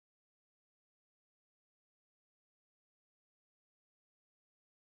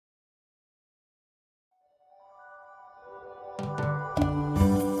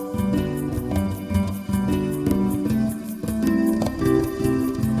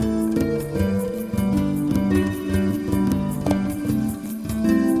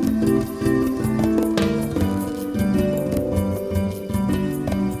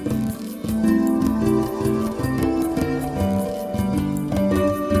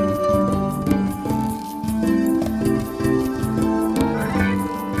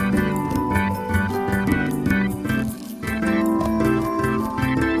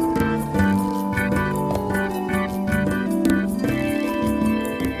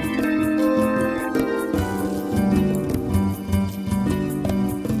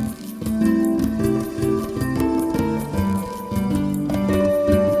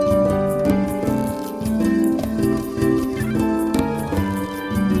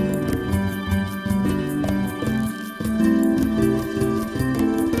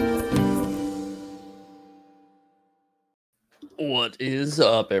What is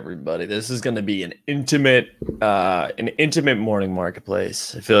up, everybody? This is going to be an intimate morning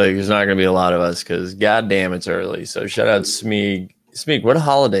marketplace. I feel like there's not going to be a lot of us because, goddamn, it's early. So shout out Smeeg. Smeeg, what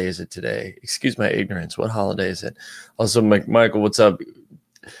holiday is it today? Excuse my ignorance. What holiday is it? Also, Michael, what's up?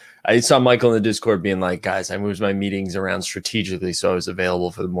 I saw Michael in the Discord being like, guys, I moved my meetings around strategically so I was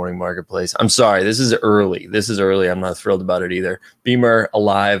available for the morning marketplace. I'm sorry. This is early. I'm not thrilled about it either. Beamer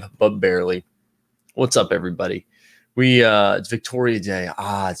alive, but barely. What's up, everybody? It's Victoria Day.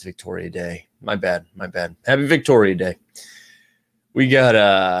 It's Victoria Day. My bad. Happy Victoria Day. We got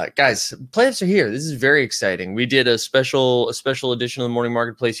guys, playoffs are here. This is very exciting. We did a special edition of the Morning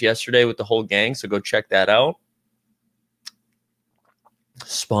Marketplace yesterday with the whole gang, so go check that out.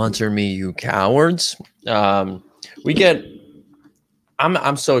 Sponsor me, you cowards. I'm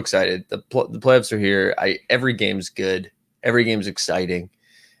so excited. The playoffs are here. Every game's good. Every game's exciting.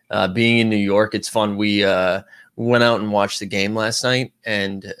 Being in New York, it's fun. We went out and watched the game last night,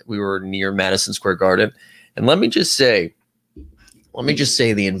 and we were near Madison Square Garden. And let me just say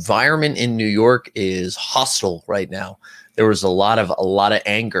the environment in New York is hostile right now. There was a lot of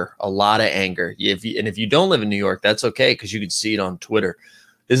anger. If you don't live in New York, that's okay because you can see it on Twitter.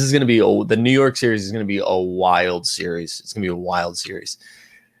 This is going to be the New York series is going to be a wild series. It's going to be a wild series.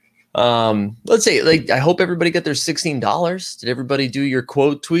 Let's say, I hope everybody got their $16. Did everybody do your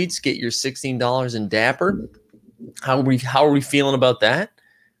quote tweets? Get your $16 in Dapper? How are we feeling about that?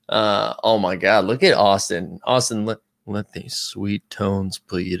 Oh my God, look at Austin. Austin, let these sweet tones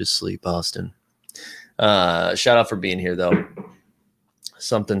put you to sleep, Austin. Shout out for being here though.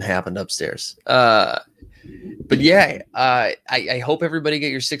 Something happened upstairs. But yeah, I hope everybody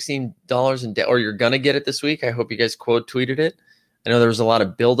get your $16 in or you're gonna get it this week. I hope you guys quote tweeted it. I know there was a lot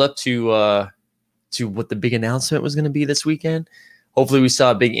of build up to what the big announcement was going to be this weekend. Hopefully we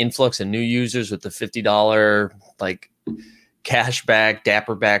saw a big influx of new users with the $50 cashback,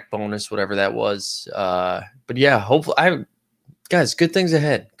 Dapperback bonus, whatever that was. But yeah, hopefully guys, good things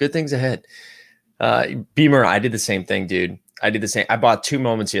ahead. Beamer, I did the same thing, dude. I bought 2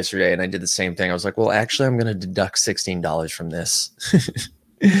 moments yesterday and I did the same thing. I was like, well, actually I'm going to deduct $16 from this.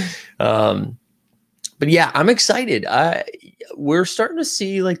 But yeah, I'm excited. We're starting to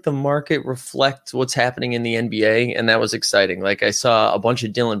see the market reflect what's happening in the NBA, and that was exciting. I saw a bunch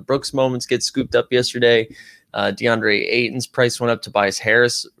of Dylan Brooks moments get scooped up yesterday. DeAndre Ayton's price went up. Tobias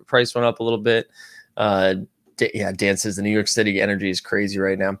Harris price went up a little bit. Dan says the New York City energy is crazy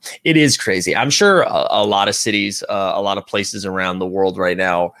right now. It is crazy. I'm sure a lot of cities, a lot of places around the world right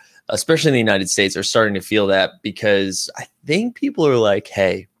now, especially in the United States, are starting to feel that because I think people are like,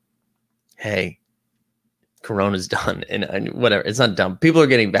 hey, Corona's done and whatever. It's not done. People are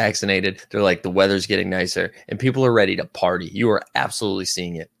getting vaccinated. They're like, the weather's getting nicer and people are ready to party. You are absolutely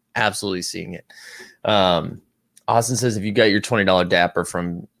seeing it. Austin says, if you got your $20 Dapper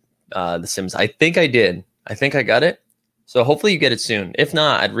from The Sims, I think I did. I think I got it. So hopefully you get it soon. If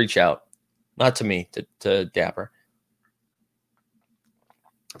not, I'd reach out. Not to me, to Dapper.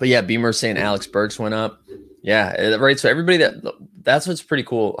 But yeah, Beamer saying Alex Burks went up. Yeah, right. So everybody that's what's pretty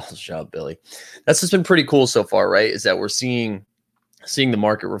cool. Oh, shut up, Billy. That's what's been pretty cool so far, right? Is that we're seeing the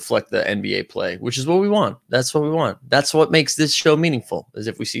market reflect the NBA play, which is what we want. That's what we want. That's what makes this show meaningful, is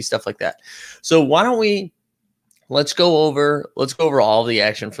if we see stuff like that. So why don't let's go over all the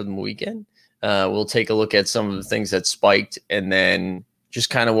action for the weekend. We'll take a look at some of the things that spiked and then just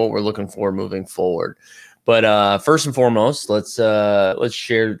kind of what we're looking for moving forward. But first and foremost, let's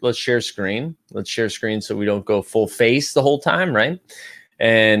share screen. Let's share screen so we don't go full face the whole time, right?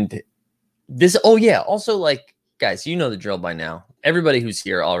 And this, also guys, you know the drill by now. Everybody who's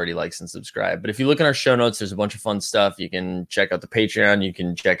here already likes and subscribe. But if you look in our show notes, there's a bunch of fun stuff. You can check out the Patreon. You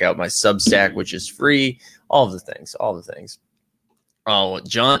can check out my Substack, which is free. All the things. Oh,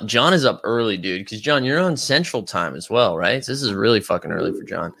 John is up early, dude. Because John, you're on Central Time as well, right? So this is really fucking early for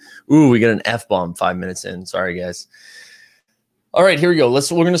John. Ooh, we got an F-bomb 5 minutes in. Sorry, guys. All right, here we go. We're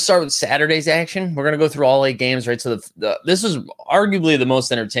going to start with Saturday's action. We're going to go through all 8 games, right? So this is arguably the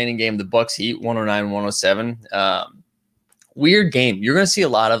most entertaining game. The Bucks Heat 109-107. Weird game. You're going to see a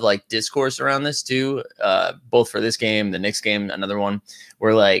lot of discourse around this too, both for this game, the next game, another one,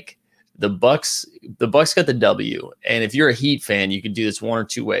 where the Bucks got the W. And if you're a Heat fan, you could do this one or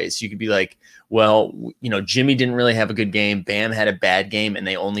two ways. You could be like, well, Jimmy didn't really have a good game. Bam had a bad game and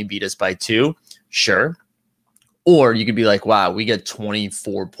they only beat us by 2. Sure. Or you could be like, wow, we got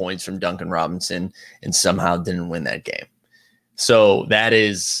 24 points from Duncan Robinson and somehow didn't win that game. So that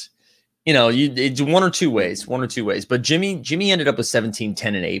is, it's one or two ways. But Jimmy ended up with 17,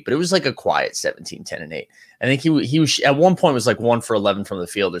 10, and 8, but it was a quiet 17, 10, and 8. I think he was at one point was 1 for 11 from the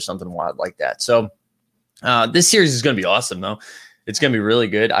field or something wild like that. So this series is going to be awesome though. It's going to be really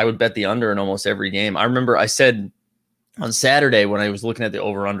good. I would bet the under in almost every game. I remember I said on Saturday when I was looking at the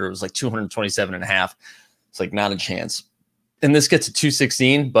over-under, it was like 227.5. It's like not a chance. And this gets to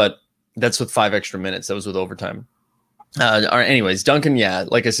 216, but that's with 5 extra minutes. That was with overtime. Anyways, Duncan, yeah,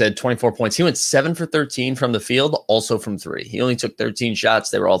 like I said, 24 points. He went 7 for 13 from the field, also from 3. He only took 13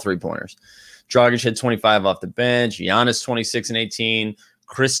 shots. They were all 3-pointers. Dragic had 25 off the bench. Giannis 26 and 18.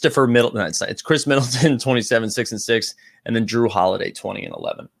 Christopher Middleton. No, it's Chris Middleton 27, 6 and 6, and then Drew Holiday 20 and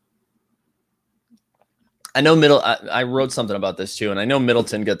 11. I know I wrote something about this too, and I know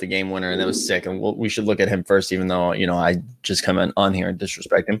Middleton got the game winner, and that was sick. And we should look at him first, even though I just come on here and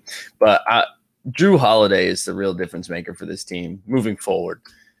disrespect him. But Drew Holiday is the real difference maker for this team moving forward.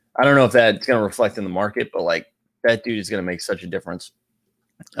 I don't know if that's going to reflect in the market, but like that dude is going to make such a difference.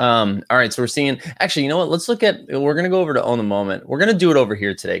 All right, so we're seeing. Actually, you know what? Let's look at. We're going to go over to Own the Moment. We're going to do it over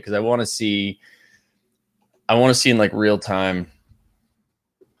here today because I want to see. I want to see in like real time,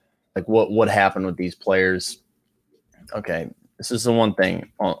 like what happened with these players. Okay, this is the one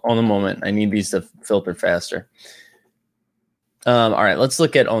thing on the Moment. I need these to filter faster. All right, let's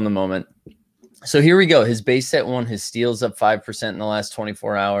look at On the Moment. So here we go. His base set 1, his steals up 5% in the last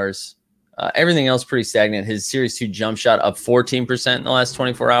 24 hours. Everything else pretty stagnant. His Series 2 jump shot up 14% in the last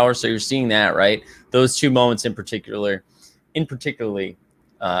 24 hours. So you're seeing that, right? Those 2 moments in particularly,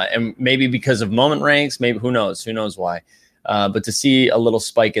 and maybe because of moment ranks, maybe who knows why. But to see a little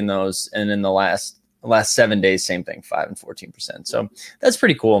spike in those, and in the last 7 days, same thing, 5 and 14%. So that's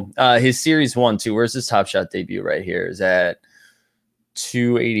pretty cool. His Series 1, too. Where's his Top Shot debut right here? Is at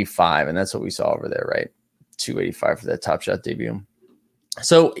 285, and that's what we saw over there, right? 285 for that Top Shot debut.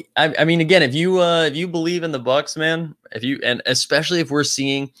 So I mean, again, if you believe in the Bucks, man, and especially if we're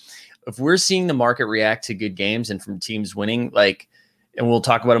seeing the market react to good games and from teams winning, like, and we'll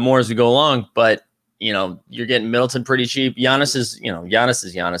talk about it more as we go along, but you're getting Middleton pretty cheap. Giannis is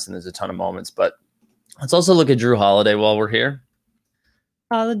Giannis, and there's a ton of moments, but let's also look at Drew Holiday while we're here.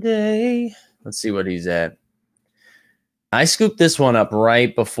 Holiday. Let's see what he's at. I scooped this one up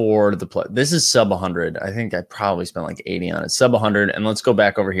right before the play. This is sub 100. I think I probably spent like 80 on it. Sub 100. And let's go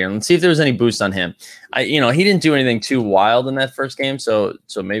back over here and let's see if there was any boost on him. He didn't do anything too wild in that first game, so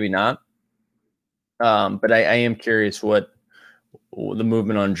maybe not. But I am curious what the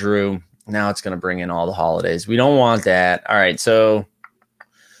movement on Drew. Now it's going to bring in all the holidays. We don't want that. All right, so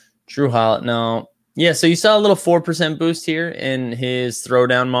Drew Holiday. No. Yeah, so you saw a little 4% boost here in his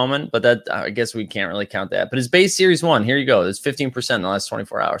throwdown moment, but that I guess we can't really count that. But his base Series 1, here you go. It's 15% in the last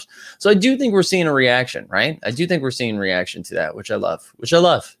 24 hours. So I do think we're seeing a reaction, right? I do think we're seeing reaction to that, which I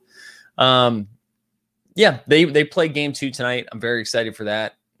love. Yeah, they play game 2 tonight. I'm very excited for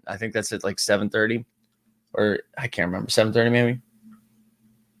that. I think that's at like 7:30, or I can't remember, 7:30 maybe.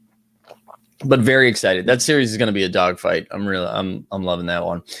 But very excited. That series is going to be a dogfight. I'm loving that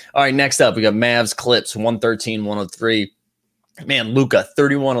one. All right, next up, we got Mavs Clips 113-103. Man, Luka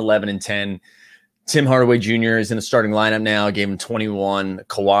 31, 11, and 10. Tim Hardaway Jr. is in the starting lineup now. I gave him 21.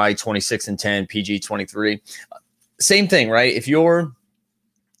 Kawhi 26 and 10. PG 23. Same thing, right? If you're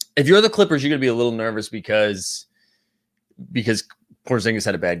the Clippers, you're going to be a little nervous because Porzingis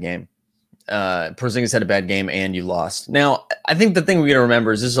had a bad game. Porzingis had a bad game and you lost. Now, I think the thing we got to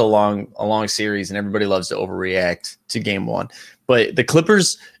remember is this is a long series and everybody loves to overreact to game 1. But the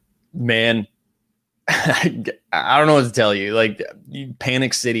Clippers, man, I don't know what to tell you. Like,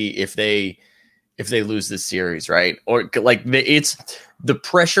 panic city if they lose this series, right? Or like it's the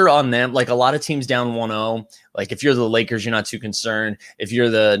pressure on them. Like, a lot of teams down 1-0. Like, if you're the Lakers, you're not too concerned. If you're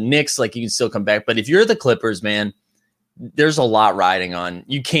the Knicks, like, you can still come back. But if you're the Clippers, man, there's a lot riding on.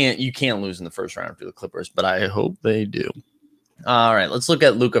 You can't lose in the first round to the Clippers, but I hope they do. All right, let's look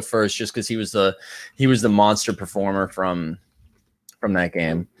at Luka first, just because he was the monster performer from that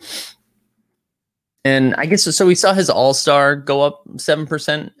game. And I guess so. We saw his All-Star go up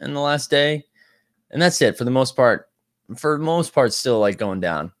 7% in the last day, and that's it for the most part. For the most part, still like going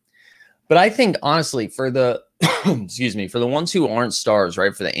down. But I think honestly, for the for the ones who aren't stars,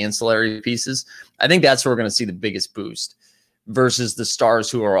 right, for the ancillary pieces, I think that's where we're going to see the biggest boost versus the stars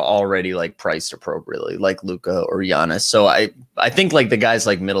who are already like priced appropriately, like Luka or Giannis. So I think like the guys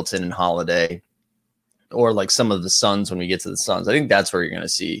like Middleton and Holiday, or like some of the Suns when we get to the Suns, I think that's where you're going to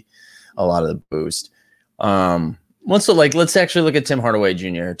see a lot of the boost. Let's actually look at Tim Hardaway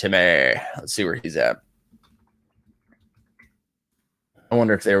Jr. Let's see where he's at. I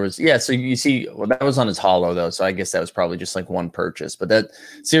wonder if there was, so you see, well, that was on his hollow, though, so I guess that was probably just like one purchase. But that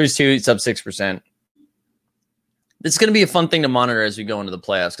Series 2, it's up 6%. It's going to be a fun thing to monitor as we go into the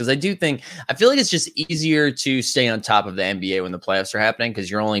playoffs, because I feel like it's just easier to stay on top of the NBA when the playoffs are happening,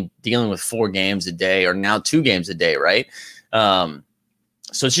 because you're only dealing with 4 games a day, or now 2 games a day, right?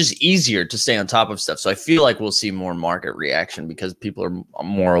 So it's just easier to stay on top of stuff. So I feel like we'll see more market reaction because people are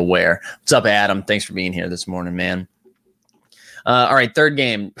more aware. What's up, Adam? Thanks for being here this morning, man. All right, third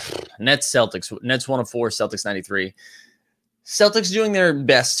game, Nets Celtics. Nets 104, Celtics 93. Celtics doing their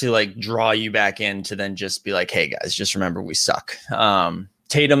best to like draw you back in to then just be like, hey guys, just remember we suck.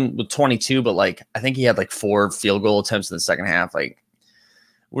 Tatum with 22, but like I think he had like 4 field goal attempts in the second half. Like,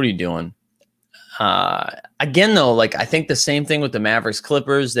 what are you doing? Again, though, like I think the same thing with the Mavericks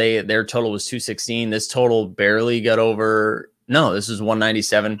Clippers. Their total was 216. This total barely got over. No, this is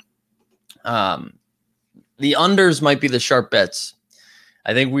 197. The unders might be the sharp bets.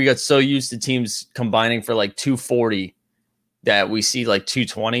 I think we got so used to teams combining for like 240 that we see like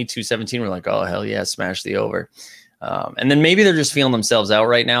 220, 217. We're like, oh, hell yeah, smash the over. And then maybe they're just feeling themselves out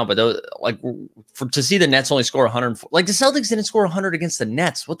right now. But those, like to see the Nets only score 100, like the Celtics didn't score 100 against the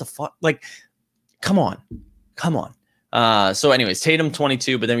Nets. What the fuck? Like, come on. So anyways, Tatum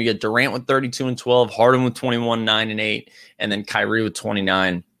 22, but then we get Durant with 32 and 12, Harden with 21, 9 and 8, and then Kyrie with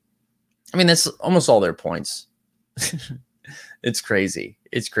 29. I mean, that's almost all their points. It's crazy.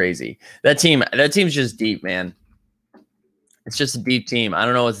 That team's just deep, man. It's just a deep team. I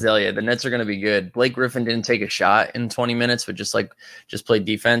don't know what to tell you. The Nets are going to be good. Blake Griffin didn't take a shot in 20 minutes, but just played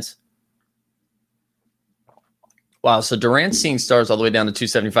defense. Wow. So Durant's seeing stars all the way down to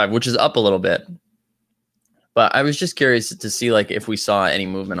 275, which is up a little bit. But I was just curious to see like if we saw any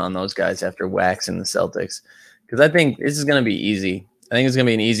movement on those guys after waxing the Celtics, because I think this is going to be easy. I think it's going to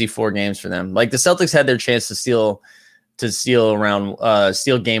be an easy 4 games for them. Like the Celtics had their chance to steal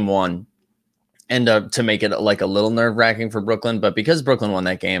game 1 and to make it like a little nerve wracking for Brooklyn. But because Brooklyn won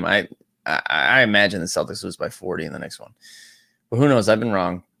that game, I imagine the Celtics lose by 40 in the next one. But who knows? I've been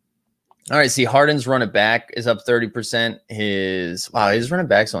wrong. All right. See, Harden's run it back is up 30%. His running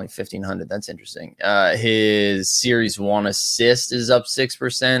back's only 1,500. That's interesting. His series 1 assist is up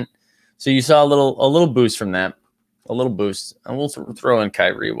 6%. So you saw a little boost from that. A little boost. And we'll throw in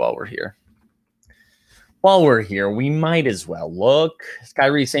Kyrie while we're here. We might as well look.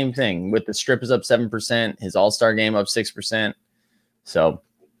 Kyrie, same thing. With the strip is up 7%. His all-star game up 6%. So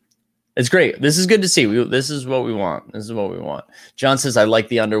it's great. This is good to see. This is what we want. John says, I like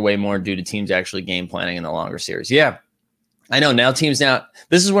the under way more due to teams actually game planning in the longer series. Yeah, I know.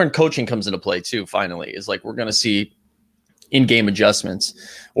 This is when coaching comes into play too, finally. Is like we're going to see in-game adjustments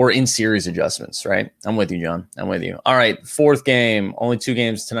or in-series adjustments, right? I'm with you, John. I'm with you. All right, 4th game. Only 2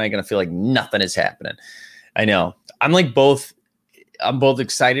 games tonight. Going to feel like nothing is happening. I know. I'm both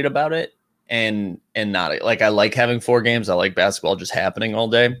excited about it and not. Like I like having 4 games. I like basketball just happening all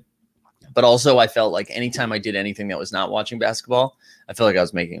day. But also I felt like anytime I did anything that was not watching basketball, I felt like I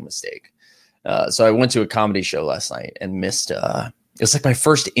was making a mistake. So I went to a comedy show last night and missed. It was like my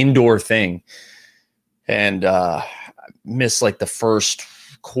first indoor thing. And missed like the first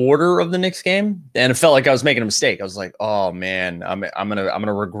quarter of the Knicks game, and it felt like I was making a mistake. I was like, "Oh man, I'm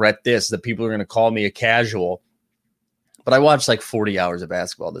gonna regret this. That people are gonna call me a casual." But I watched like 40 hours of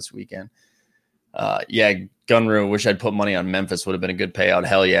basketball this weekend. Yeah, Gunru. Wish I'd put money on Memphis. Would have been a good payout.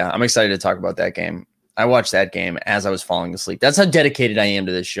 Hell yeah, I'm excited to talk about that game. I watched that game as I was falling asleep. That's how dedicated I am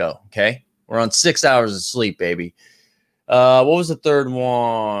to this show. Okay, we're on 6 hours of sleep, baby. What was the third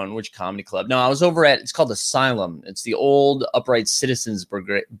one? Which comedy club? No, I was over at, it's called Asylum. It's the old Upright Citizens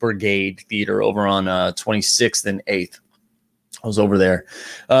Brigade Theater over on 26th and 8th. I was over there.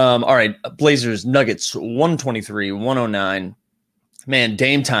 All right, Blazers, Nuggets, 123, 109. Man,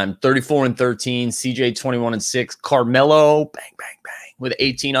 Dame time, 34 and 13. CJ, 21 and 6. Carmelo, bang, bang, bang, with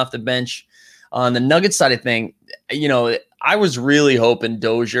 18 off the bench. On the Nuggets side of thing, I was really hoping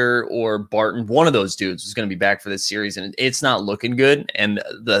Dozier or Barton, one of those dudes, was going to be back for this series, and it's not looking good. And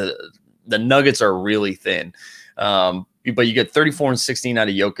the Nuggets are really thin. But you get 34 and 16 out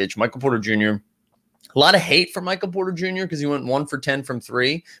of Jokic. Michael Porter Jr., a lot of hate for Michael Porter Jr. because he went 1 for 10 from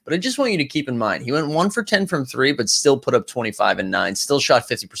 3. But I just want you to keep in mind, he went 1 for 10 from 3, but still put up 25 and 9, still shot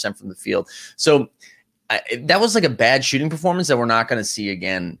 50% from the field. So that was like a bad shooting performance that we're not going to see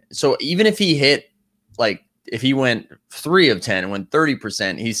again. So even if he hit, like, if he went 3 of 10 and went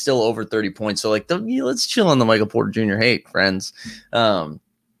 30%, he's still over 30 points. So like, let's chill on the Michael Porter Jr. hate, friends. But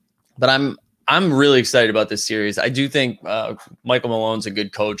I'm really excited about this series. I do think Michael Malone's a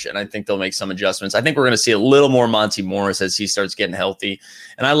good coach, and I think they'll make some adjustments. I think we're going to see a little more Monty Morris as he starts getting healthy.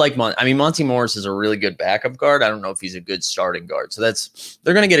 And I like Monty Morris is a really good backup guard. I don't know if he's a good starting guard. So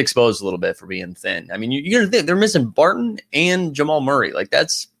they're going to get exposed a little bit for being thin. I mean, you're going to think they're missing Barton and Jamal Murray. Like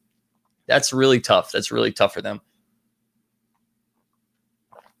that's really tough. That's really tough for them.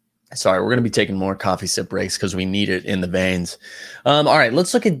 Sorry, we're going to be taking more coffee sip breaks because we need it in the veins. All right,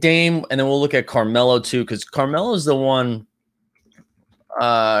 let's look at Dame, and then we'll look at Carmelo too, because Carmelo is the one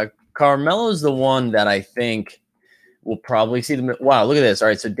Carmelo's the one that I think will probably see the. Wow, look at this. All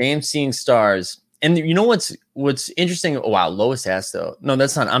right, so Dame seeing stars, and you know what's interesting? Oh, wow, lowest ask though. No,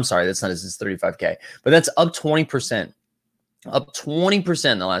 that's not. I'm sorry, that's not. This is 35K, but that's up 20%. Up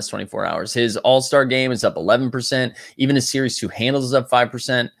 20% in the last 24 hours. His All-Star game is up 11%. Even his Series 2 handles is up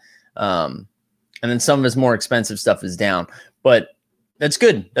 5%. And then some of his more expensive stuff is down. But that's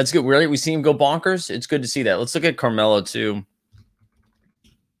good. That's good. Really, we see him go bonkers. It's good to see that. Let's look at Carmelo too.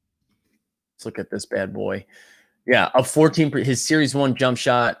 Let's look at this bad boy. Yeah, up 14. His Series 1 jump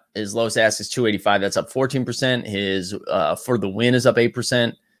shot, his lowest ask is 285. That's up 14%. His for the win is up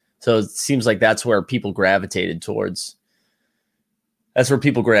 8%. So it seems like that's where people gravitated towards. Also,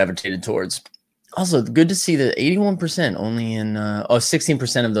 good to see that 81% only in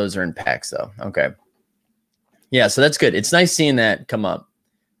 16% of those are in packs though. Okay. Yeah, so that's good. It's nice seeing that come up.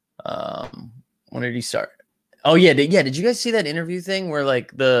 When did he start? Oh yeah, did you guys see that interview thing where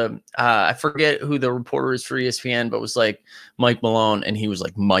like I forget who the reporter is for ESPN, but was like Mike Malone, and he was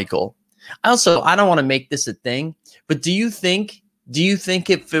like Michael. I don't want to make this a thing, but do you think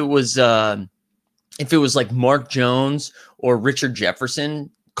if it was like Mark Jones or Richard Jefferson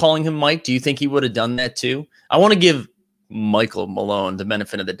calling him Mike, do you think he would have done that too? I want to give Michael Malone the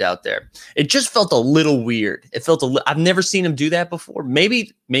benefit of the doubt there. It just felt a little weird. I've never seen him do that before.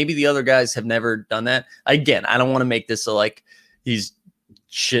 Maybe the other guys have never done that. Again, I don't want to make this like he's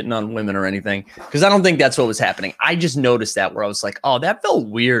shitting on women or anything, because I don't think that's what was happening. I just noticed that where I was like, oh, that felt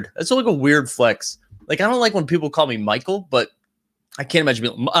weird. That's like a weird flex. Like, I don't like when people call me Michael, but I can't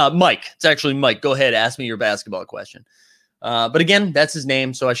imagine Mike. It's actually Mike. Go ahead, ask me your basketball question. But again, that's his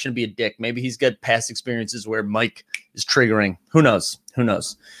name, so I shouldn't be a dick. Maybe he's got past experiences where Mike is triggering. Who knows?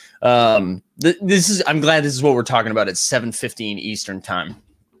 I'm glad this is what we're talking about at 7:15 Eastern time.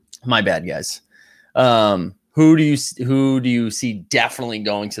 My bad, guys. Who do you see definitely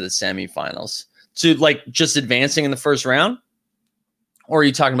going to the semifinals? To like just advancing in the first round, or are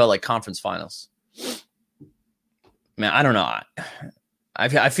you talking about like conference finals? Man, I don't know.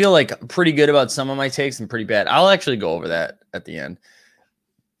 I feel like pretty good about some of my takes and pretty bad. I'll actually go over that at the end.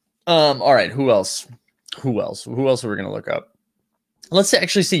 All right. Who else are we going to look up? Let's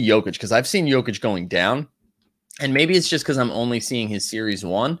actually see Jokic, because I've seen Jokic going down, and maybe it's just because I'm only seeing his Series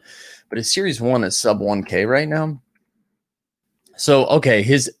 1, but his Series 1 is sub 1K right now. So, okay,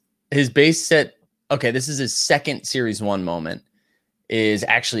 his base set, okay, this is his second Series 1 moment, is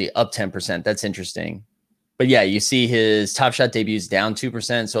actually up 10%. That's interesting. But yeah, you see his Top Shot debuts down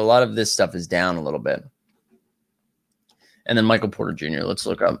 2%. So a lot of this stuff is down a little bit. And then Michael Porter Jr. Let's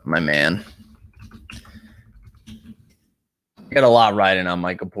look up my man. I got a lot riding on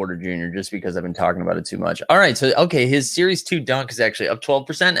Michael Porter Jr. just because I've been talking about it too much. All right. So, okay, his Series 2 dunk is actually up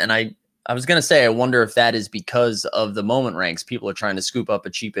 12%. And I was going to say, I wonder if that is because of the moment ranks. People are trying to scoop up a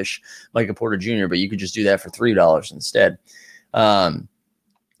cheapish Michael Porter Jr., but you could just do that for $3 instead.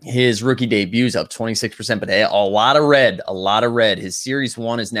 His rookie debut is up 26%, but a lot of red. His Series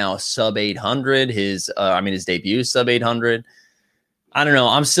 1 is now sub 800. His debut is sub 800. I don't know.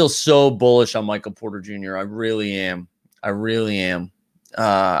 I'm still so bullish on Michael Porter Jr. I really am.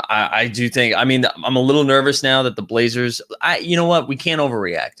 I do think, I'm a little nervous now that the Blazers, you know what? We can't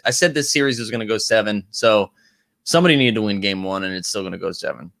overreact. I said this series was going to go 7. So somebody needed to win game 1 and it's still going to go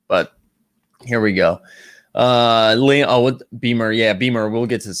 7, but here we go. Beamer. Yeah, Beamer. We'll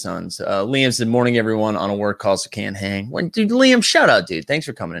get to the Suns. Liam said, morning, everyone, on a work call, so can't hang. Dude, Liam, shout out, dude. Thanks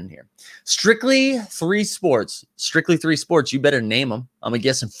for coming in here. Strictly three sports. You better name them. I'm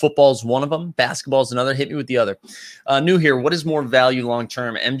guessing football's one of them. Basketball's another. Hit me with the other. New here. What is more value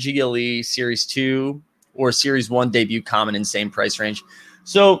long-term? MGLE Series 2 or Series 1 debut common in same price range?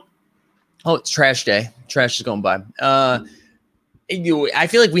 So, it's trash day. Trash is going by. I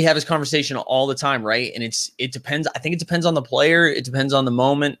feel like we have this conversation all the time, right? And it depends. I think it depends on the player. It depends on the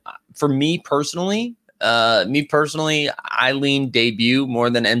moment. For me personally, I lean debut more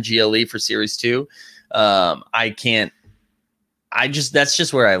than MGLE for Series 2. That's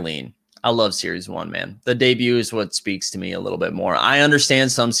just where I lean. I love Series 1, man. The debut is what speaks to me a little bit more. I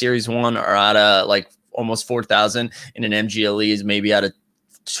understand some Series 1 are out of like almost 4,000 and an MGLE is maybe out of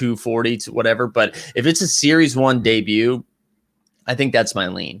 240 to whatever. But if it's a Series 1 debut, I think that's my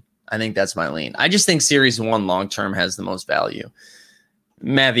lean. I just think Series 1 long-term has the most value.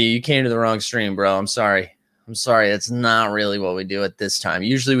 Matthew, you came to the wrong stream, bro. I'm sorry. That's not really what we do at this time.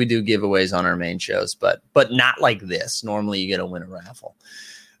 Usually we do giveaways on our main shows, but not like this. Normally you get to win a raffle.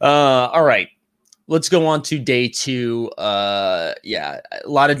 All right. Let's go on to day 2. A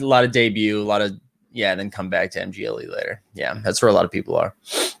lot of debut, then come back to MGLE later. Yeah, that's where a lot of people are.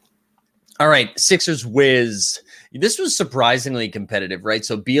 All right, Sixers whiz. This was surprisingly competitive, right?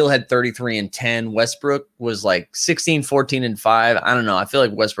 So Beal had 33 and 10. Westbrook was like 16, 14 and 5. I don't know. I feel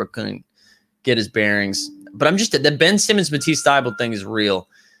like Westbrook couldn't get his bearings. But the Ben Simmons Matisse Thybulle thing is real.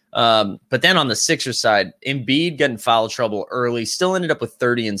 But then on the Sixers side, Embiid got in foul trouble early, still ended up with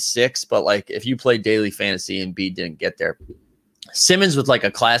 30 and 6. But like if you play daily fantasy, Embiid didn't get there. Simmons with like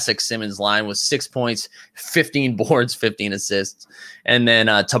a classic Simmons line was 6 points, 15 boards, 15 assists. And then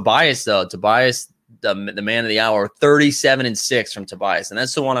Tobias, the man of the hour, 37 and 6 from Tobias. And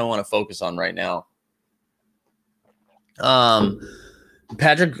that's the one I want to focus on right now.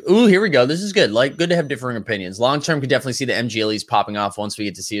 Patrick, here we go. This is good. Like, good to have differing opinions. Long term, could definitely see the MGLEs popping off once we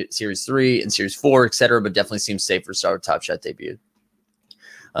get to see Series 3 and Series 4, etc. But definitely seems safe for Top Shot debut.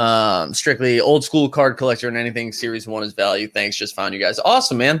 Strictly old school card collector and anything Series 1 is value. Thanks. Just found you guys.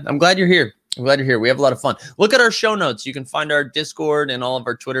 Awesome, man. I'm glad you're here. We have a lot of fun. Look at our show notes. You can find our Discord and all of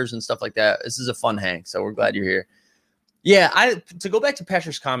our Twitters and stuff like that. This is a fun hang. So we're glad you're here. Yeah, to go back to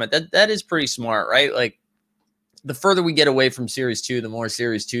Patrick's comment, that is pretty smart, right? Like, the further we get away from Series 2, the more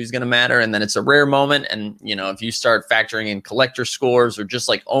Series 2 is going to matter. And then it's a rare moment. And, you know, if you start factoring in collector scores or just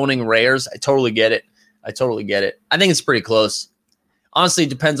like owning rares, I totally get it. I think it's pretty close. Honestly, it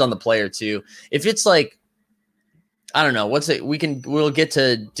depends on the player too. If it's like, I don't know, we'll get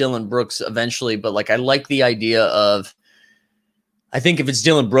to Dylan Brooks eventually, but like, I like the idea of, I think if it's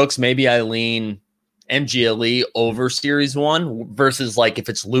Dylan Brooks, maybe I lean MGLE over Series 1 versus like, if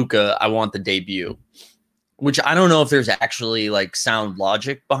it's Luka, I want the debut. Which I don't know if there's actually like sound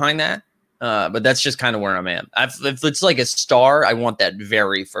logic behind that, but that's just kind of where I'm at. If it's like a star, I want that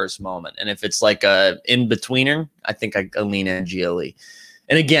very first moment. And if it's like a in-betweener, I think I lean MGLE.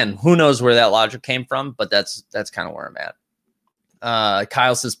 And again, who knows where that logic came from, but that's kind of where I'm at.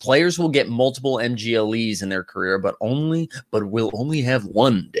 Kyle says players will get multiple MGLEs in their career, but will only have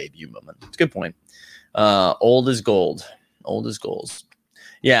one debut moment. It's a good point. Old is gold.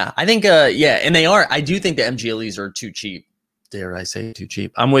 Yeah, I think, and they are. I do think the MGLEs are too cheap. Dare I say too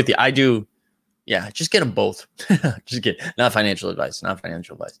cheap? I'm with you. I do. Yeah, just get them both. Just get, not financial advice.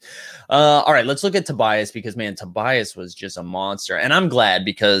 All right, let's look at Tobias because, man, Tobias was just a monster. And I'm glad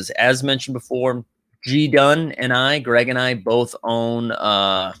because, as mentioned before, G-Dunn and Greg and I both own,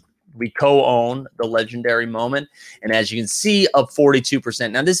 we co-own the legendary moment. And as you can see, up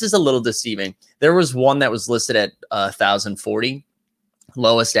 42%. Now, this is a little deceiving. There was one that was listed at 1,040.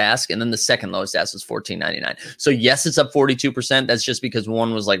 Lowest ask, and then the second lowest ask was $14.99. So yes, it's up 42%. That's just because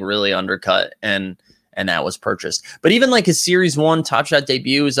one was like really undercut and that was purchased. But even like his Series 1 Top Shot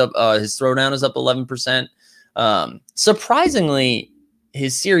debut is up, his throwdown is up 11%. Surprisingly,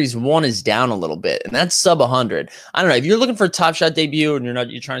 his Series 1 is down a little bit, and that's sub 100. I don't know if you're looking for a Top Shot debut and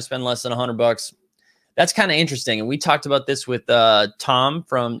you're trying to spend less than $100. That's kind of interesting. And we talked about this with Tom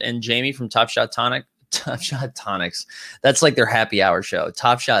and Jamie from Top Shot Tonics. That's like their happy hour show.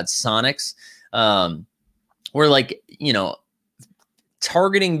 Top Shot Sonics. We're like, you know,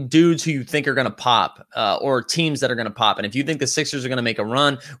 targeting dudes who you think are going to pop or teams that are going to pop. And if you think the Sixers are going to make a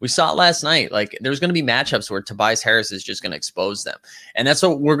run, we saw it last night. Like there's going to be matchups where Tobias Harris is just going to expose them. And that's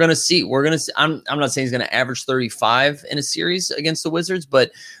what we're going to see. I'm not saying he's going to average 35 in a series against the Wizards,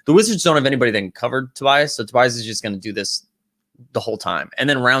 but the Wizards don't have anybody that can cover Tobias. So Tobias is just going to do this the whole time. And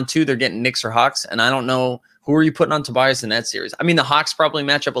then round 2, they're getting Knicks or Hawks. And I don't know, who are you putting on Tobias in that series? I mean, the Hawks probably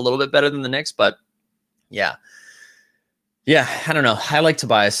match up a little bit better than the Knicks, but yeah, I don't know. I like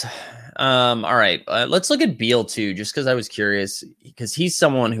Tobias. All right, let's look at Beal too, just because I was curious, because he's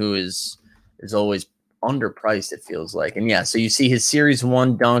someone who is always underpriced, it feels like. And yeah, so you see his Series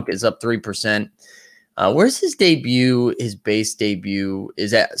 1 dunk is up 3%. Where's his debut? His base debut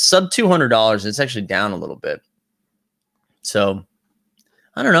is at sub $200. It's actually down a little bit. So,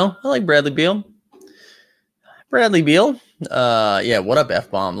 I don't know. I like Bradley Beal. Yeah, what up,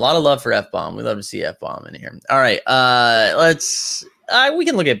 F-Bomb? A lot of love for F-Bomb. We love to see F-Bomb in here. All right, we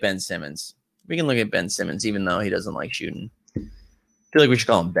can look at Ben Simmons. Even though he doesn't like shooting. I feel like we should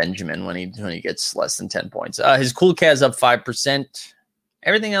call him Benjamin when he gets less than 10 points. His Cool Cavs up 5%.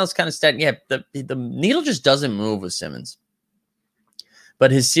 Everything else kind of stagnant. Yeah, the needle just doesn't move with Simmons.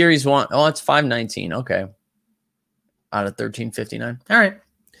 But his Series 1, it's 519. Okay. Out of 1359. All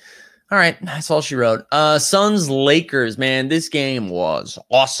right. That's all she wrote. Suns Lakers, man. This game was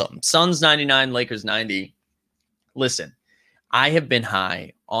awesome. Suns 99, Lakers 90. Listen, I have been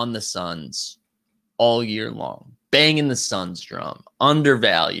high on the Suns all year long. Banging the Suns drum.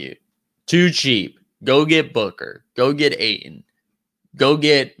 Undervalued. Too cheap. Go get Booker. Go get Ayton. Go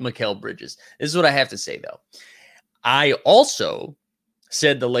get Mikal Bridges. This is what I have to say, though. I also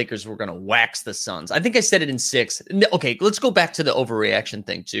said the Lakers were going to wax the Suns. I think I said it in 6. Okay, let's go back to the overreaction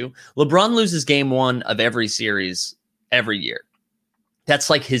thing too. LeBron loses game 1 of every series every year. That's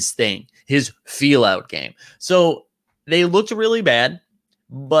like his thing, his feel out game. So they looked really bad,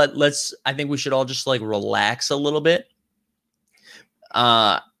 but I think we should all just like relax a little bit.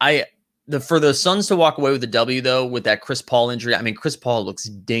 For the Suns to walk away with the W though, with that Chris Paul injury, I mean, Chris Paul looks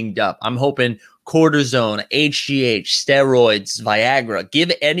dinged up. I'm hoping cortisone, HGH, steroids, Viagra,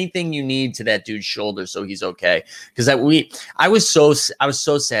 give anything you need to that dude's shoulder so he's okay. Because I was so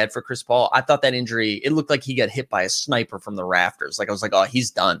sad for Chris Paul. I thought that injury, it looked like he got hit by a sniper from the rafters. Like I was like, oh,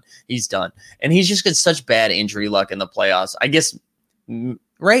 he's done. And he's just got such bad injury luck in the playoffs. I guess,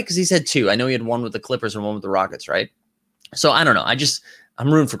 right? Because he's had 2. I know he had 1 with the Clippers and 1 with the Rockets, right? So I don't know.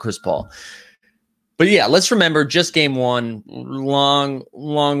 I'm rooting for Chris Paul. But yeah, let's remember just game 1,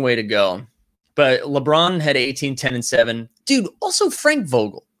 long way to go. But LeBron had 18, 10, and 7. Dude, also Frank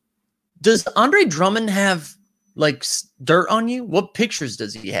Vogel. Does Andre Drummond have like dirt on you? What pictures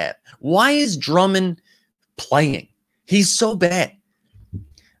does he have? Why is Drummond playing? He's so bad.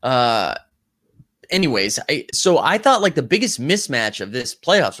 Anyways, I thought like the biggest mismatch of this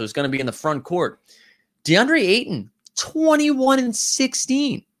playoffs was going to be in the front court. DeAndre Ayton, 21 and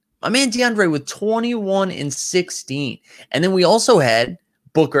 16. My man DeAndre with 21 and 16. And then we also had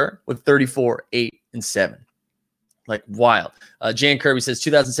Booker with 34, 8, and 7. Like wild. Jan Kirby says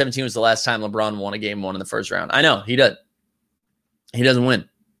 2017 was the last time LeBron won a game 1 in the first round. I know he doesn't win.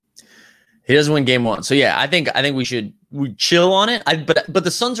 He doesn't win game 1. So yeah, I think we chill on it. But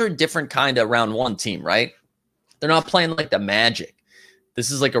the Suns are a different kind of round 1 team, right? They're not playing like the Magic.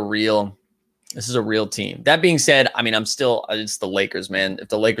 This is a real team. That being said, I mean, it's the Lakers, man. If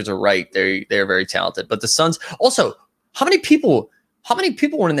the Lakers are right, they're very talented. But the Suns also, how many people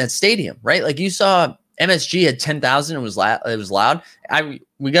were in that stadium, right? Like you saw MSG had 10,000 and it was loud.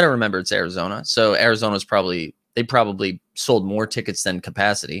 We got to remember it's Arizona. So Arizona's they probably sold more tickets than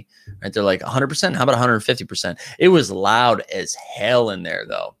capacity, right? They're like 100%. How about 150%? It was loud as hell in there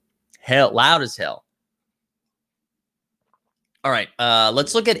though. Loud as hell. All right,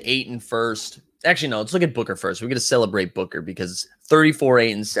 let's look at Ayton first. Actually, no, let's look at Booker first. We're going to celebrate Booker because 34,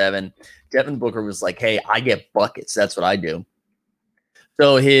 8, and 7. Devin Booker was like, hey, I get buckets. That's what I do.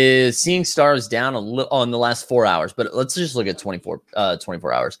 So his seeing star is down a little in the last 4 hours, but let's just look at 24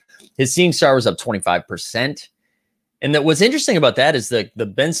 hours. His seeing star was up 25%. And what's interesting about that is the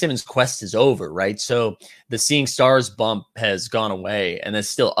Ben Simmons quest is over, right? So the seeing stars bump has gone away, and that's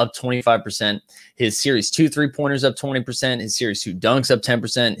still up 25%. His series 2 3-pointers up 20%. His series 2 dunks up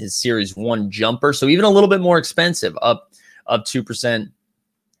 10%. His series 1 jumper, so even a little bit more expensive, up 2%.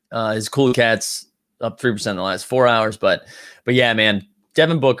 His Cool Cats up 3% in the last 4 hours, but yeah, man,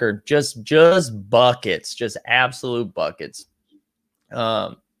 Devin Booker just buckets, just absolute buckets.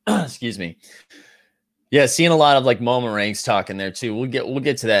 Excuse me. Yeah, seeing a lot of like moment ranks talking there too. We'll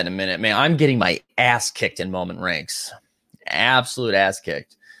get to that in a minute. Man, I'm getting my ass kicked in moment ranks. Absolute ass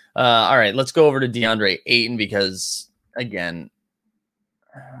kicked. All right, let's go over to DeAndre Ayton because again,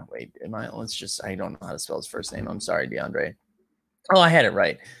 I don't know how to spell his first name. I'm sorry, DeAndre. Oh, I had it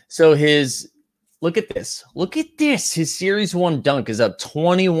right. So look at this. His series 1 dunk is up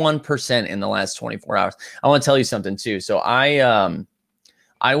 21% in the last 24 hours. I want to tell you something too. So I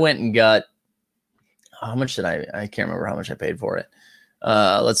went and got, how much did I can't remember how much I paid for it.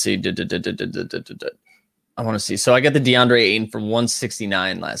 Let's see. I want to see. So I got the DeAndre Ayton for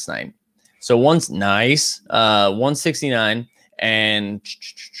 $169 last night. So one's nice. 169. And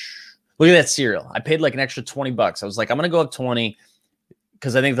look at that serial. I paid like an extra $20. I was like, I'm going to go up 20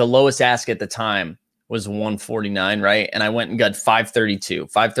 because I think the lowest ask at the time was 149, right? And I went and got 532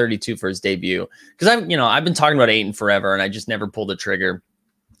 for his debut. Because I've been talking about Ayton forever and I just never pulled the trigger.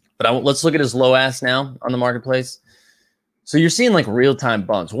 But let's look at his low ask now on the marketplace. So you're seeing like real-time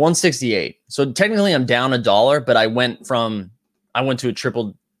bumps, 168. So technically I'm down $1, but I went to a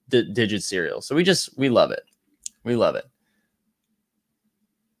triple digit serial. So we love it. We love it.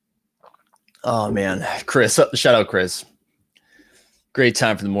 Oh man, Chris, shout out Chris. Great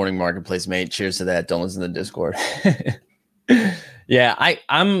time for the morning marketplace, mate. Cheers to that. Don't listen to the Discord. Yeah,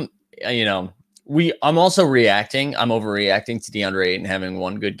 I'm also reacting. I'm overreacting to DeAndre Ayton having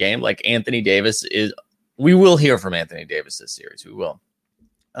one good game. Like Anthony Davis we will hear from Anthony Davis this series. We will.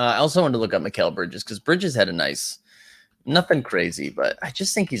 I also wanted to look up Mikal Bridges because Bridges had nothing crazy, but I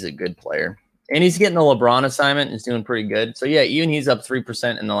just think he's a good player. And he's getting a LeBron assignment and he's doing pretty good. So yeah, even he's up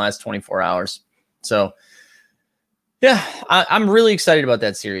 3% in the last 24 hours. So yeah, I'm really excited about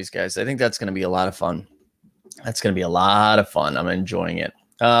that series, guys. I think that's going to be a lot of fun. I'm enjoying it.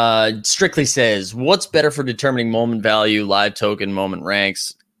 Strictly says, what's better for determining moment value, live token, moment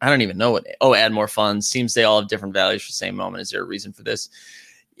ranks? I don't even know what. Oh, add more funds. Seems they all have different values for the same moment. Is there a reason for this?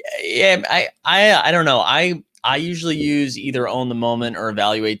 Yeah, I don't know. I usually use either own the moment or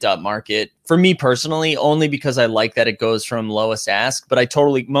evaluate.market. For me personally, only because I like that it goes from lowest ask, but I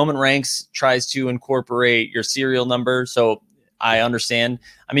totally moment ranks tries to incorporate your serial number. So I understand.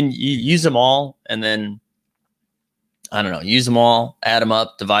 I mean, you use them all and then I don't know, use them all, add them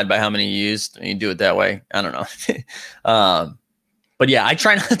up, divide by how many you used, and you do it that way. I don't know. But yeah, I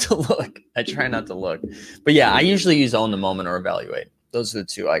try not to look. But yeah, I usually use own the moment or evaluate. Those are the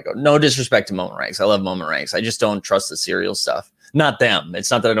two I go. No disrespect to moment ranks. I love moment ranks. I just don't trust the serial stuff. Not them. It's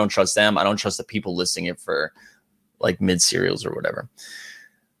not that I don't trust them. I don't trust the people listing it for like mid serials or whatever.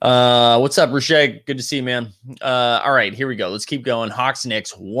 What's up, Rushay? Good to see you, man. All right, here we go. Let's keep going. Hawks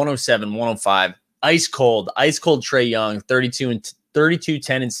Knicks 107, 105. Ice cold Trae Young, 32,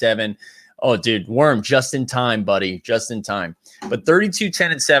 10 and 7. Oh, dude, Worm, just in time, buddy, just in time. But 32,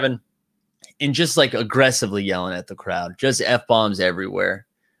 10 and 7, and just like aggressively yelling at the crowd, just F-bombs everywhere.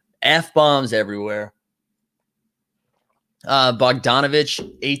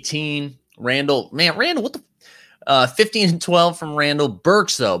 Bogdanovich, 18. Randall, what the 15 and 12 from Randall.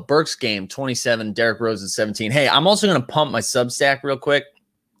 Burks game, 27. Derrick Rose at 17. Hey, I'm also going to pump my Substack real quick.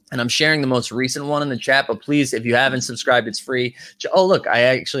 And I'm sharing the most recent one in the chat, but please, if you haven't subscribed, it's free. Oh, look, I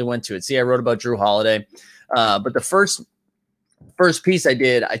actually went to it. See, I wrote about Drew Holiday. But the first piece I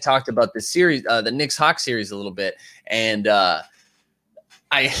did, I talked about this series, the Knicks Hawks series a little bit. And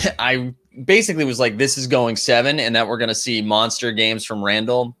I basically was like, this is going 7 and that we're going to see monster games from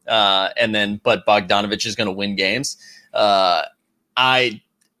Randall. But Bogdanovich is going to win games. I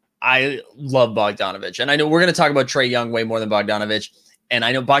love Bogdanovich. And I know we're going to talk about Trae Young way more than Bogdanovich. And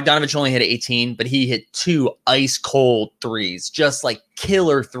I know Bogdanovich only hit 18, but he hit 2 ice cold threes, just like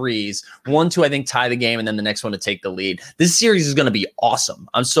killer threes. 1 to, I think, tie the game, and then the next one to take the lead. This series is going to be awesome.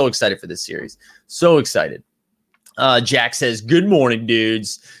 I'm so excited for this series. So excited. Jack says, good morning,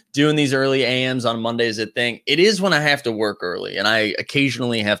 dudes. Doing these early AMs on Monday is a thing. It is when I have to work early, and I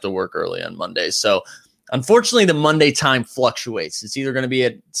occasionally have to work early on Mondays. So unfortunately, the Monday time fluctuates. It's either going to be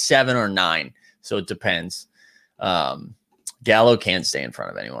at 7 or 9, so it depends. Gallo can't stay in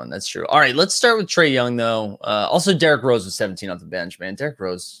front of anyone. That's true. All right, let's start with Trae Young, though. Also, Derrick Rose was 17 off the bench, man. Derrick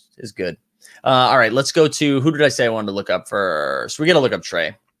Rose is good. All right, let's go to, who did I say I wanted to look up first? We got to look up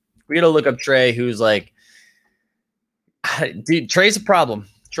Trae. Who's like, dude, Trae's a problem.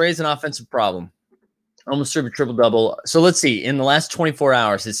 Trae's an offensive problem. Almost triple-double. So let's see. In the last 24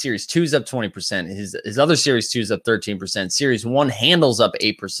 hours, his Series 2 is up 20%. His other Series 2 is up 13%. Series 1 handles up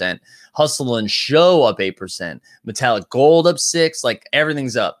 8%. Hustle and show up 8%. Metallic gold up 6%. Like,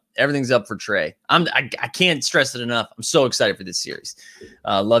 everything's up. Everything's up for Trae. I can't stress it enough. I'm so excited for this series.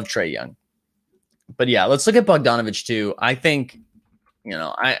 Love Trae Young. But yeah, let's look at Bogdanovich too. I think,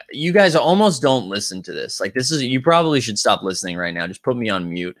 you guys almost don't listen to this. Like, you probably should stop listening right now. Just put me on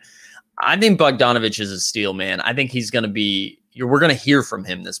mute. I think Bogdanovich is a steal, man. I think he's going to be – we're going to hear from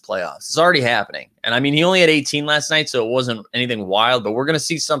him this playoffs. It's already happening. And, I mean, he only had 18 last night, so it wasn't anything wild, but we're going to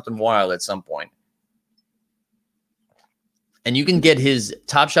see something wild at some point. And you can get his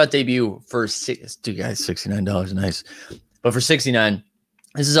Top Shot debut for $69. Nice. But for $69,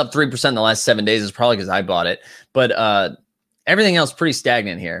 this is up 3% in the last 7 days. It's probably because I bought it. But everything else pretty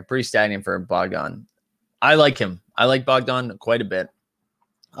stagnant here. Pretty stagnant for Bogdan. I like him. I like Bogdan quite a bit.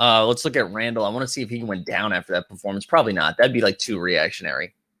 Let's look at Randall. I want to see if he went down after that performance. Probably not. That'd be like too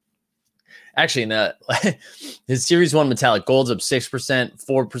reactionary. Actually, his Series 1 metallic gold's up 6%,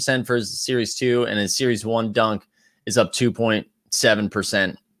 4% for his Series 2, and his Series 1 dunk is up 2.7%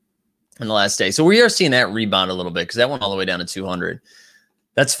 in the last day. So we are seeing that rebound a little bit because that went all the way down to 200.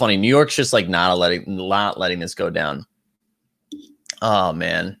 That's funny. New York's just like not letting this go down. Oh,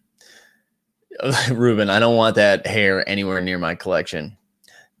 man. Ruben, I don't want that hair anywhere near my collection.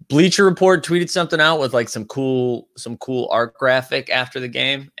 Bleacher Report tweeted something out with like some cool art graphic after the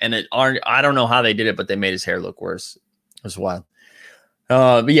game, and I don't know how they did it, but they made his hair look worse. It was wild.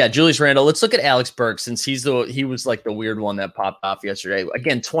 But yeah, Julius Randle. Let's look at Alex Burks since he was like the weird one that popped off yesterday.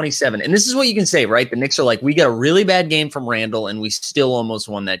 Again, 27, and this is what you can say, right? The Knicks are like, we got a really bad game from Randle, and we still almost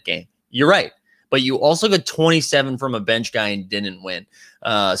won that game. You're right. But you also got 27 from a bench guy and didn't win.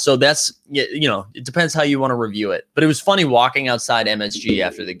 So that's, it depends how you want to review it. But it was funny walking outside MSG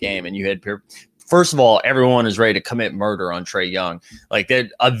after the game, and you had, first of all, everyone is ready to commit murder on Trae Young. Like,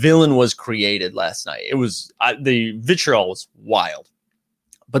 a villain was created last night. It was, the vitriol was wild.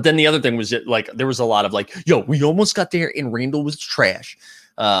 But then the other thing was that, like, there was a lot of like, yo, we almost got there and Randall was trash.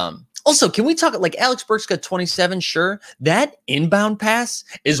 Also, can we talk like Alex Burks got 27? Sure. That inbound pass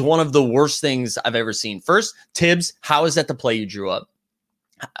is one of the worst things I've ever seen. First, Tibbs, how is that the play you drew up?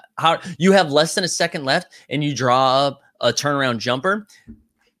 How you have less than a second left and you draw up a turnaround jumper?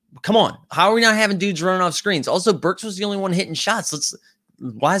 Come on. How are we not having dudes running off screens? Also, Burks was the only one hitting shots.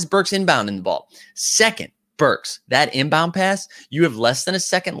 Why is Burks inbounding the ball? Second, Burks, that inbound pass, you have less than a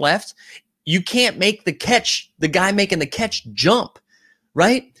second left. You can't make the catch, the guy making the catch jump,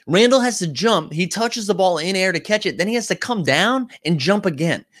 right? Randall has to jump. He touches the ball in air to catch it. Then he has to come down and jump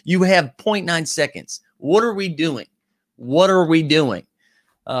again. You have 0.9 seconds. What are we doing? What are we doing?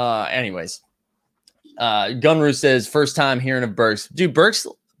 Anyways, Gunru says, first time hearing of Burks. Dude, Burks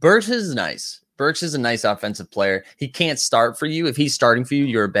is nice. Burks is a nice offensive player. He can't start for you. If he's starting for you,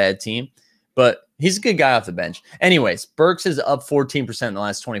 you're a bad team. But he's a good guy off the bench. Anyways, Burks is up 14% in the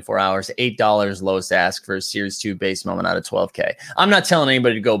last 24 hours. $8 lowest ask for a Series 2 base moment out of 12K. I'm not telling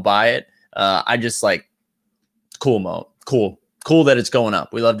anybody to go buy it. I just like, cool mo. Cool that it's going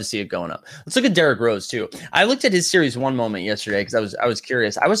up. We love to see it going up. Let's look at Derrick Rose too. I looked at his Series 1 moment yesterday because I was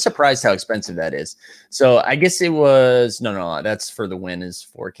curious. I was surprised how expensive that is. So I guess it was no, that's for the win is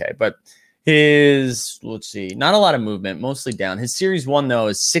 4K. But his, let's see, not a lot of movement, mostly down. His Series 1 though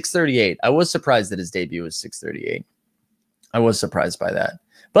is 638. I was surprised that his debut was 638. I was surprised by that.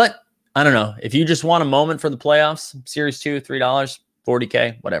 But I don't know. If you just want a moment for the playoffs, Series 2, $3,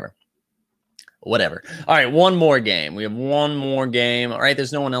 40K, whatever. All right, one more game. We have one more game. All right,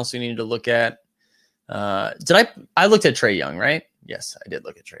 there's no one else we need to look at. I looked at Trae Young, right? Yes, I did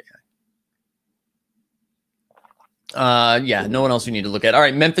look at Trae Young. Yeah, no one else we need to look at. All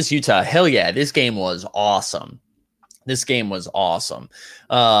right, Memphis, Utah. Hell yeah, this game was awesome.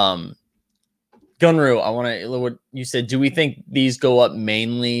 Gunru, I want to, what you said, do we think these go up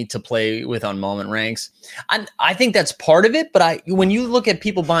mainly to play with on moment ranks? I think that's part of it, but when you look at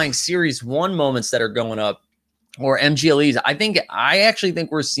people buying Series 1 moments that are going up or MGLEs, I actually think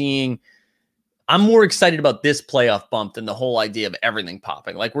I'm more excited about this playoff bump than the whole idea of everything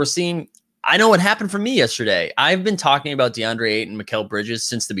popping. Like I know what happened for me yesterday. I've been talking about DeAndre Ayton and Mikal Bridges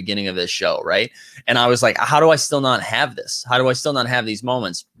since the beginning of this show, right? And I was like, how do I still not have this? How do I still not have these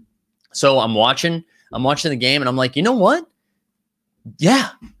moments? So I'm watching the game and I'm like, you know what?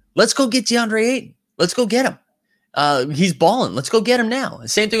 Yeah, let's go get DeAndre Ayton. Let's go get him. He's balling. Let's go get him now.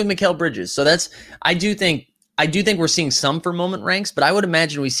 Same thing with Mikal Bridges. So I do think we're seeing some for moment ranks, but I would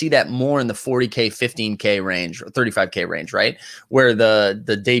imagine we see that more in the 40K, 15K range or 35K range, right? Where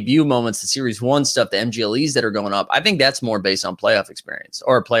the debut moments, the Series 1 stuff, the MGLEs that are going up, I think that's more based on playoff experience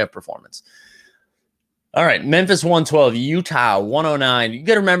or playoff performance. All right, Memphis 112, Utah 109. You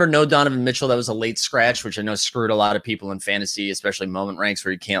got to remember, no Donovan Mitchell. That was a late scratch, which I know screwed a lot of people in fantasy, especially moment ranks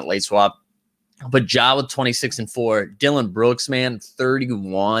where you can't late swap. But Ja with 26 and 4, Dylan Brooks, man,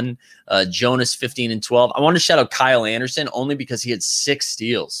 31, Jonas 15 and 12. I want to shout out Kyle Anderson only because he had 6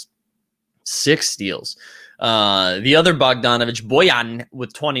 steals. 6 steals. The other Bogdanovich, Boyan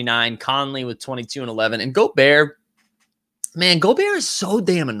with 29, Conley with 22 and 11, and Gobert. Man, Gobert is so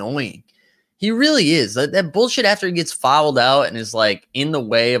damn annoying. He really is. That bullshit after he gets fouled out and is like in the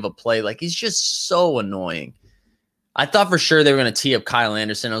way of a play, like he's just so annoying. I thought for sure they were going to tee up Kyle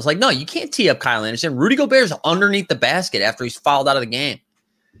Anderson. I was like, no, you can't tee up Kyle Anderson. Rudy Gobert's underneath the basket after he's fouled out of the game.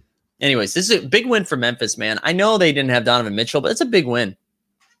 Anyways, this is a big win for Memphis, man. I know they didn't have Donovan Mitchell, but it's a big win.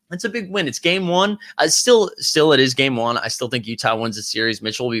 It's a big win. It's game 1. Still, it is game 1. I still think Utah wins the series.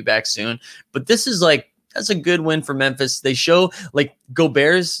 Mitchell will be back soon. But this is that's a good win for Memphis. They show like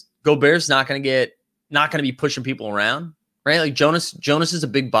Gobert's not going to be pushing people around, right? Like Jonas is a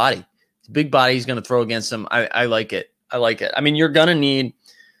big body. It's a big body. He's going to throw against him. I like it. I mean, you're going to need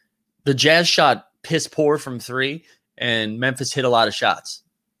the Jazz shot piss poor from 3 and Memphis hit a lot of shots.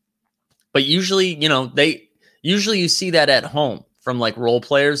 But usually, you see that at home from like role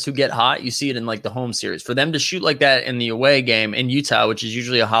players who get hot. You see it in like the home series. For them to shoot like that in the away game in Utah, which is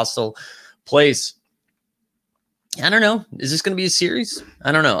usually a hostile place, I don't know. Is this going to be a series?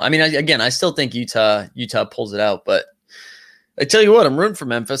 I don't know. I mean, I still think Utah pulls it out, but I tell you what, I'm rooting for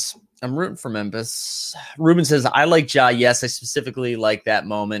Memphis. Ruben says, I like Ja. Yes, I specifically like that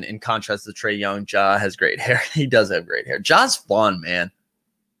moment. In contrast to Trae Young, Ja has great hair. He does have great hair. Ja's fun, man.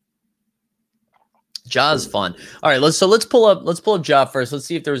 Ja's fun. All right, let's pull up Ja first. Let's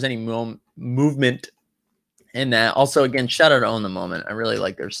see if there was any movement in that. Also, again, shout out to Own the Moment. I really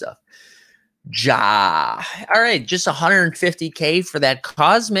like their stuff. Ja. All right, just 150K for that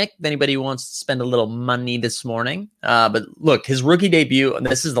Cosmic. If anybody wants to spend a little money this morning. But look, his rookie debut, and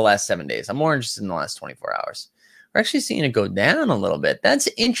this is the last 7 days. I'm more interested in the last 24 hours. We're actually seeing it go down a little bit. That's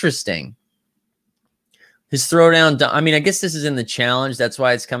interesting. His throwdown, I mean, I guess this is in the challenge. That's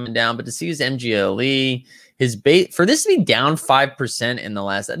why it's coming down. But to see his MGLE, his bait, for this to be down 5% in the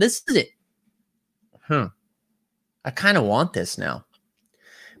last, this is it. I kind of want this now.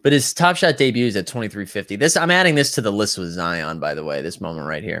 But his Top Shot debut is at 2350. This, I'm adding this to the list with Zion, by the way, this moment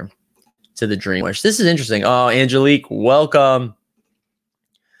right here. To the Dream Wish. This is interesting. Oh, Angelique, welcome.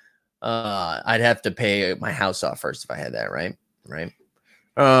 I'd have to pay my house off first if I had that, right? Right.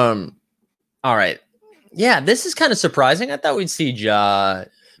 All right. Yeah, this is kind of surprising. I thought we'd see Ja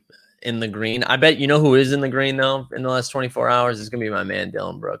in the green. I bet you know who is in the green, though, in the last 24 hours? It's going to be my man,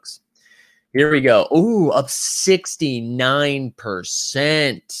 Dylan Brooks. Here we go. Ooh, up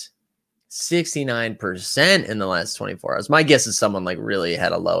 69%. 69% in the last 24 hours. My guess is someone like really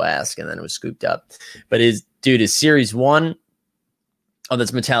had a low ask and then it was scooped up. But his Series 1. Oh,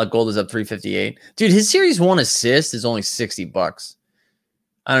 that's metallic gold is up 358. Dude, his Series 1 assist is only $60.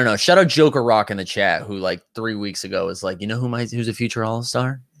 I don't know. Shout out Joker Rock in the chat, who like 3 weeks ago was like, you know who's a future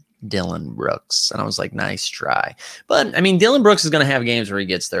All-Star? Dylan Brooks. And I was like, nice try. But I mean, Dylan Brooks is going to have games where he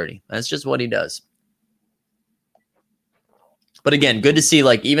gets 30. That's just what he does. But again, good to see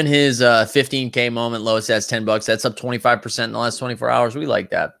like even his 15K moment, lowest has $10. That's up 25% in the last 24 hours. We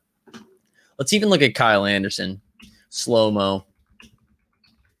like that. Let's even look at Kyle Anderson. Slow-mo.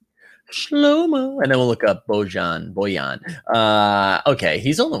 And then we'll look up Bojan. Okay,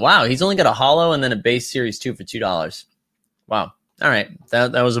 he's only got a hollow and then a base Series 2 for $2. Wow. All right,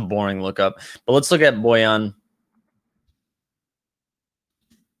 that was a boring lookup. But let's look at Bojan.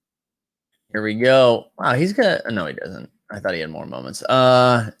 Here we go. Wow, he's got. No, he doesn't. I thought he had more moments.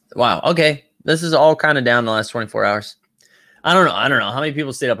 Wow. Okay, this is all kind of down the last 24 hours. I don't know how many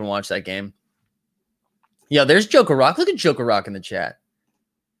people stayed up and watched that game. Yeah, there's Joker Rock. Look at Joker Rock in the chat.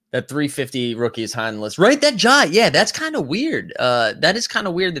 That 350 rookie is high on the list. Right, that Ja. Yeah, that's kind of weird. That is kind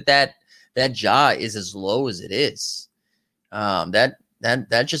of weird that Ja is as low as it is. That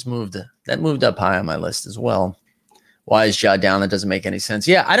just moved up high on my list as well. Why is Ja down? That doesn't make any sense.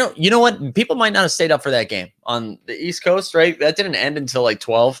 Yeah, I don't. You know what? People might not have stayed up for that game on the East Coast, right? That didn't end until like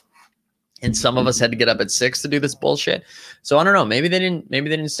 12, and some of us had to get up at 6 to do this bullshit. So I don't know. Maybe they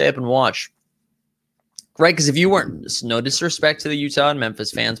didn't stay up and watch. Right, because if you weren't, no disrespect to the Utah and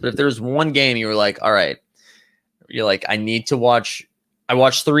Memphis fans, but if there was one game you were like, all right, you're like, I need to watch. I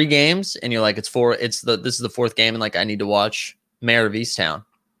watched 3 games, and you're like, this is the 4th game, and like I need to watch Mayor of Easttown,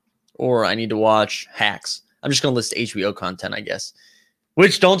 or I need to watch Hacks. I'm just gonna list HBO content, I guess.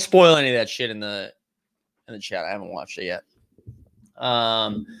 Which don't spoil any of that shit in the chat. I haven't watched it yet.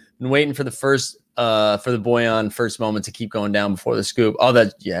 Been waiting for the Bojan first moment to keep going down before the scoop. Oh,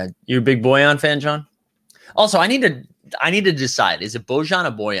 you're a big Bojan fan, John? Also, I need to decide. Is it Bojan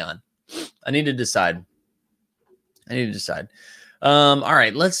or Bojan? I need to decide. All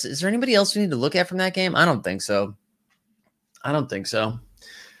right, is there anybody else we need to look at from that game? I don't think so. I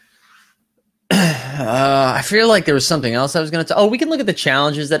feel like there was something else I was going to we can look at the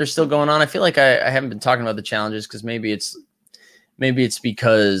challenges that are still going on. I feel like I haven't been talking about the challenges because maybe it's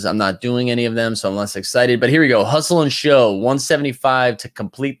because I'm not doing any of them, so I'm less excited. But here we go. Hustle and Show, 175 to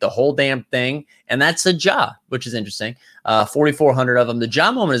complete the whole damn thing. And that's a Ja, which is interesting. 4,400 of them. The Ja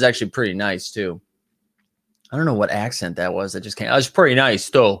moment is actually pretty nice, too. I don't know what accent that was that just came. It was pretty nice,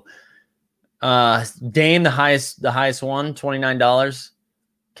 though. Dame, the highest one, $29.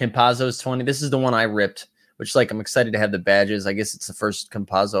 Campazzo's 20. This is the one I ripped, which like I'm excited to have the badges. I guess it's the first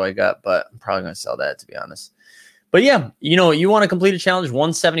Campazzo I got, but I'm probably going to sell that, to be honest. But yeah, you want to complete a challenge,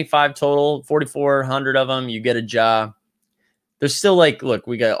 175 total, 4,400 of them. You get a Ja. There's still look,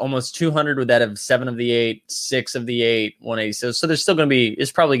 we got almost 200 with that of 7 of the 8, 6 of the 8, 180. So there's still going to be,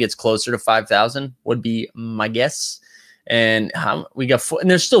 this probably gets closer to 5,000 would be my guess. And we got 4, and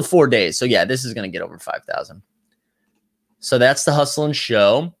there's still 4 days. So yeah, this is going to get over 5,000. So that's the Hustle and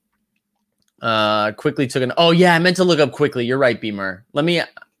Show. Quickly oh yeah, I meant to look up Quickly. You're right, Beamer.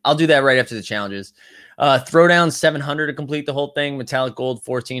 I'll do that right after the challenges. Throwdown 700 to complete the whole thing. Metallic Gold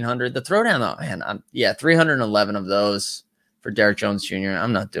 1,400. The Throwdown, 311 of those for Derek Jones Jr.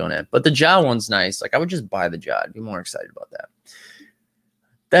 I'm not doing it, but the Ja one's nice. Like I would just buy the Ja. I'd be more excited about that.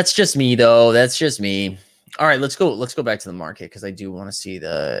 That's just me, though. That's just me. All right, let's go back to the market because I do want to see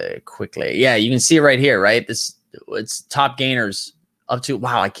the Quickly. Yeah, you can see it right here, right? It's top gainers up to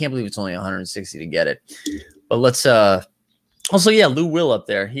I can't believe it's only 160 to get it. But let's also Lou Will up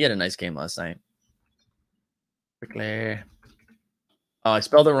there. He had a nice game last night. Quickly. Oh, I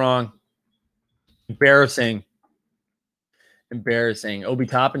spelled it wrong. Embarrassing. Obi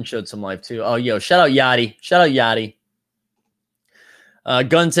Toppin showed some life too. Oh, shout out Yachty.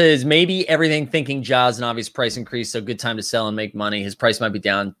 Gun says maybe everything thinking Jaws an obvious price increase, so good time to sell and make money. His price might be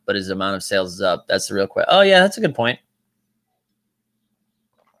down, but his amount of sales is up. That's the real question. Oh yeah, that's a good point.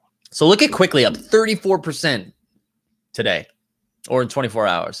 So look at Quickly up 34% today, or in 24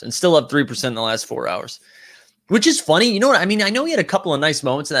 hours, and still up 3% in the last 4 hours, which is funny. You know what I mean? I know he had a couple of nice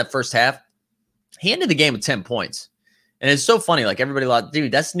moments in that first half. He ended the game with 10 points. And it's so funny. Like everybody thought,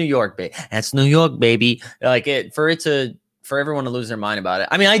 dude, that's New York, baby. That's New York, baby. Like for everyone to lose their mind about it.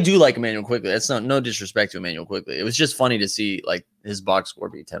 I mean, I do like Emmanuel Quickly. That's no disrespect to Emmanuel Quickly. It was just funny to see like his box score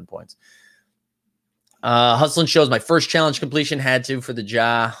be 10 points. Hustling shows my first challenge completion had to for the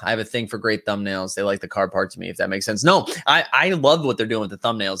jaw. I have a thing for great thumbnails. They like the car part to me, if that makes sense. No, I love what they're doing with the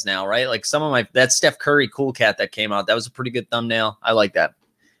thumbnails now, right? Like some of that Steph Curry Cool Cat that came out, that was a pretty good thumbnail. I like that.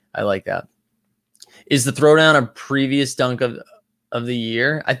 Is the throwdown a previous dunk of the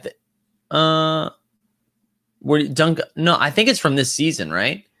year? No, I think it's from this season,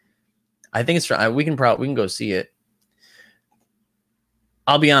 right? I think it's from, we can go see it.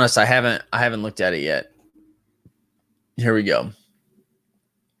 I'll be honest, I haven't looked at it yet. Here we go.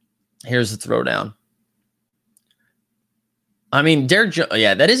 Here's the throwdown. I mean,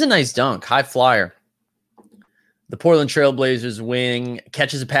 yeah, that is a nice dunk. High flyer. The Portland Trailblazers wing,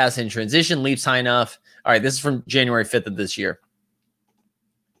 catches a pass in transition, leaps high enough. All right, this is from January 5th of this year.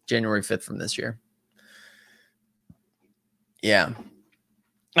 January 5th from this year. Yeah.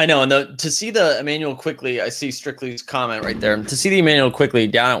 I know. And to see the Emmanuel Quickly, I see Strictly's comment right there. To see the Emmanuel Quickly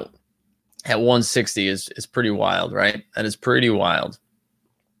down at 160 is pretty wild, right? That is pretty wild,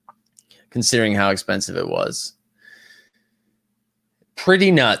 considering how expensive it was.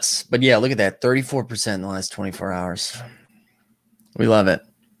 Pretty nuts. But yeah, look at that. 34% in the last 24 hours. We love it.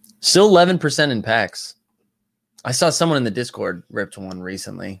 Still 11% in packs. I saw someone in the Discord ripped one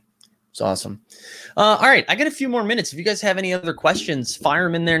recently. It's awesome. All right. I got a few more minutes. If you guys have any other questions, fire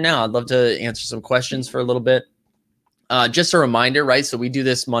them in there now. I'd love to answer some questions for a little bit. Just a reminder, right? So we do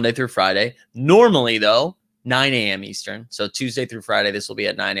this Monday through Friday. Normally, though, 9 a.m. Eastern. So Tuesday through Friday, this will be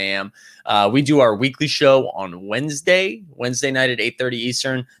at 9 a.m. We do our weekly show on Wednesday night at 8:30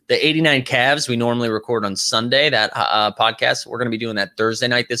 Eastern. The 89 Cavs, we normally record on Sunday, that podcast. We're going to be doing that Thursday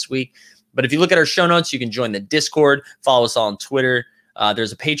night this week. But if you look at our show notes, you can join the Discord, follow us all on Twitter.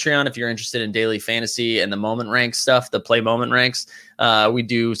 There's a Patreon if you're interested in daily fantasy and the moment rank stuff, the play moment ranks. We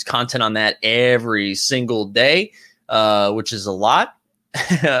do content on that every single day, which is a lot.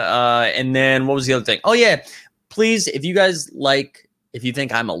 And then what was the other thing? Oh yeah, please, if you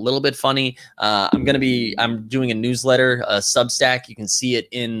think I'm a little bit funny, I'm doing a newsletter, a Substack. You can see it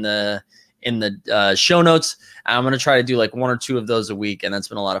in the show notes. I'm going to try to do like 1 or 2 of those a week. And that's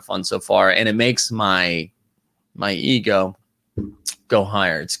been a lot of fun so far. And it makes my ego go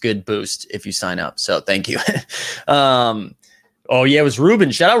higher. It's a good boost if you sign up. So thank you. Oh yeah, it was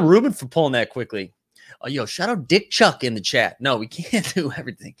Ruben. Shout out Ruben for pulling that quickly. Oh, yo, shout out Dick Chuck in the chat. No, we can't do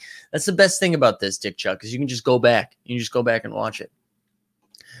everything. That's the best thing about this, Dick Chuck, is you can just go back. You can just go back and watch it.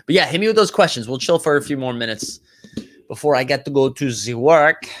 But yeah, hit me with those questions. We'll chill for a few more minutes before I get to go to the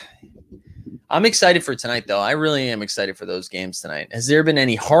work. I'm excited for tonight, though. I really am excited for those games tonight. Has there been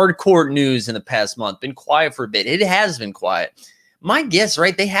any hardcore news in the past month? Been quiet for a bit. It has been quiet. My guess,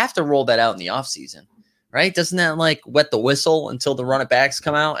 right? They have to roll that out in the offseason. Right? Doesn't that like wet the whistle until the run it backs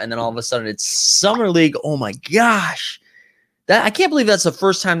come out? And then all of a sudden it's Summer League. Oh my gosh. I can't believe that's the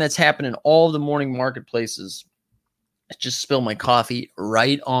first time that's happened in all of the morning marketplaces. I just spilled my coffee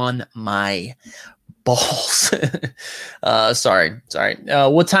right on my balls. Sorry.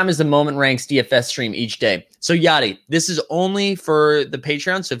 What time is the Moment Ranks DFS stream each day? So Yachty, this is only for the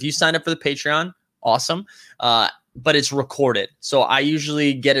Patreon. So if you sign up for the Patreon, awesome. But it's recorded. So I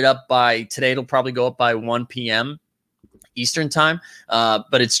usually get it up by today. It'll probably go up by 1 p.m. Eastern time.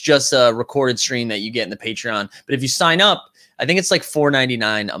 But it's just a recorded stream that you get in the Patreon. But if you sign up, I think it's like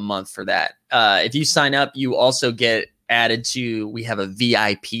 $4.99 a month for that. If you sign up, you also get added to, we have a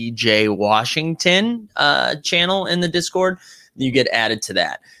VIP Jay Washington channel in the Discord. You get added to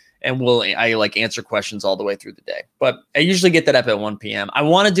that. And I like answer questions all the way through the day. But I usually get that up at 1 p.m. I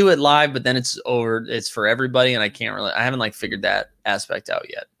want to do it live, but then it's for everybody. And I haven't like figured that aspect out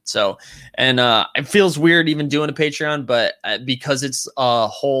yet. So, and it feels weird even doing a Patreon, but because it's a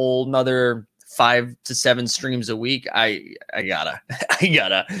whole nother 5 to 7 streams a week, I gotta,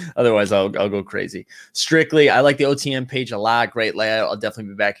 otherwise I'll go crazy. Strictly, I like the OTM page a lot. Great layout. I'll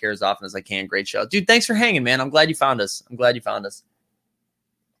definitely be back here as often as I can. Great show. Dude, thanks for hanging, man. I'm glad you found us.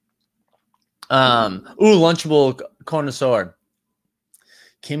 Lunchable connoisseur.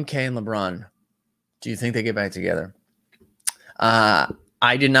 Kim K and LeBron. Do you think they get back together?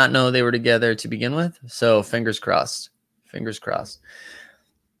 I did not know they were together to begin with. So fingers crossed. Fingers crossed.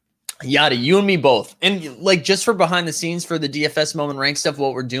 Yada, you and me both. And like, just for behind the scenes for the DFS moment rank stuff,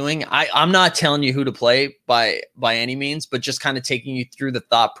 what we're doing, I'm not telling you who to play by any means, but just kind of taking you through the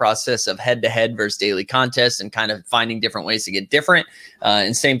thought process of head-to-head versus daily contests and kind of finding different ways to get different.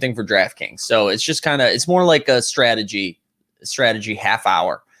 And same thing for DraftKings. So it's just kind of, it's more like a strategy half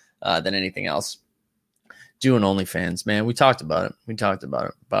hour than anything else. Doing OnlyFans, man. We talked about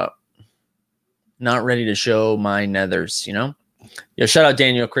it. About not ready to show my nethers, you know? Yo, shout out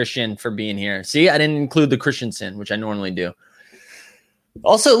Daniel Christian for being here. See, I didn't include the Christensen, which I normally do.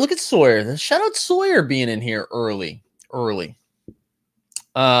 Also, look at Sawyer. Shout out Sawyer being in here early. Yeah,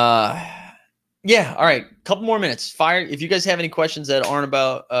 all right. Couple more minutes. Fire. If you guys have any questions that aren't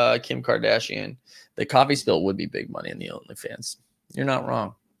about Kim Kardashian, the coffee spill would be big money in the OnlyFans. You're not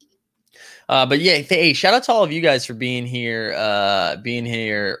wrong. But yeah, hey, shout out to all of you guys for being here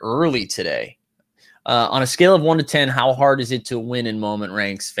early today. On a scale of 1 to 10, how hard is it to win in Moment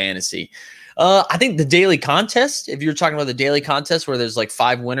Ranks Fantasy? I think the daily contest, if you're talking about the daily contest where there's like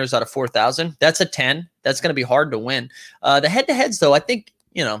 5 winners out of 4,000, that's a 10. That's going to be hard to win. The head-to-heads, though, I think,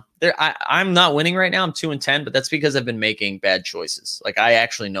 you know, I'm not winning right now. I'm 2-10, but that's because I've been making bad choices. Like, I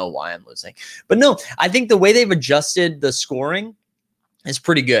actually know why I'm losing. But no, I think the way they've adjusted the scoring is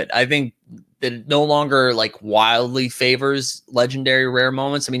pretty good. I think that it no longer like wildly favors legendary rare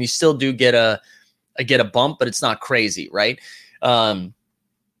moments. I mean, you still do get a bump, but it's not crazy, right?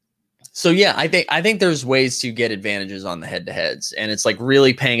 So yeah, I think there's ways to get advantages on the head-to-heads, and it's like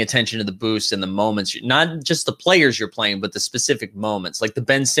really paying attention to the boost and the moments, not just the players you're playing, but the specific moments, like the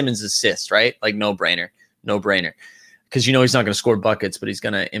Ben Simmons assist, right? Like no brainer, because you know he's not going to score buckets, but he's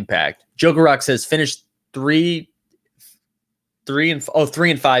going to impact. Joker Rock says finished 3 and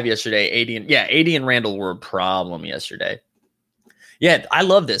 5 yesterday. AD and Randall were a problem yesterday. Yeah, I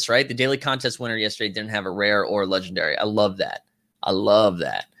love this, right? The daily contest winner yesterday didn't have a rare or legendary. I love that.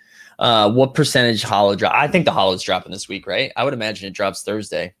 What percentage holo drop? I think the holo's dropping this week, right? I would imagine it drops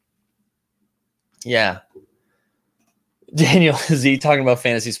Thursday. Yeah. Daniel Z talking about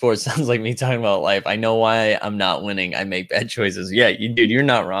fantasy sports sounds like me talking about life. I know why I'm not winning. I make bad choices. Yeah, you're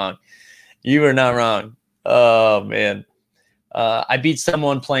not wrong. You are not wrong. Oh, man. I beat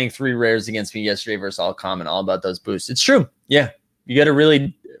someone playing 3 rares against me yesterday versus all common, all about those boosts. It's true. Yeah. You got to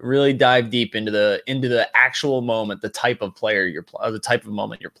really dive deep into the actual moment, the type of player the type of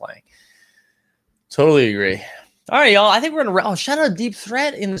moment you're playing. Totally agree. All right, y'all. I think we're gonna shout out Deep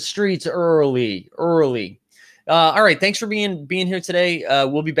Threat in the streets early. All right, thanks for being here today.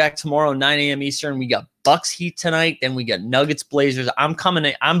 We'll be back tomorrow 9 a.m. Eastern. We got Bucks Heat tonight. Then we got Nuggets Blazers. I'm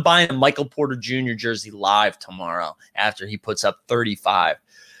buying a Michael Porter Jr. jersey live tomorrow after he puts up 35.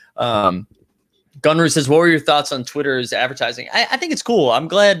 Gunru says, what were your thoughts on Twitter's advertising? I think it's cool. I'm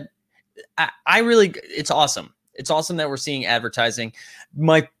glad. It's awesome. It's awesome that we're seeing advertising.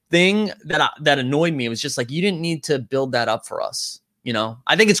 My thing that annoyed me was just like, you didn't need to build that up for us. You know,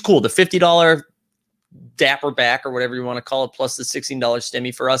 I think it's cool. The $50 Dapper back or whatever you want to call it, plus the $16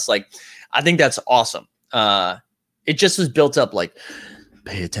 stimmy for us. Like, I think that's awesome. It just was built up like,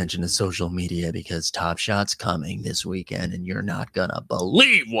 pay attention to social media because Top Shot's coming this weekend and you're not gonna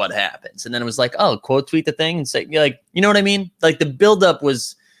believe what happens. And then it was like, oh, quote tweet the thing and say, like, you know what I mean? Like the buildup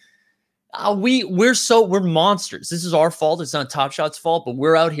was, we're monsters. This is our fault. It's not Top Shot's fault, but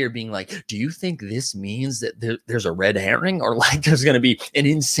we're out here being like, do you think this means that there's a red herring, or like there's going to be an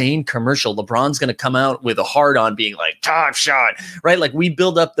insane commercial? LeBron's going to come out with a hard on being like Top Shot, right? Like we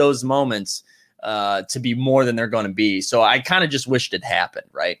build up those moments to be more than they're going to be. So I kind of just wished it happened,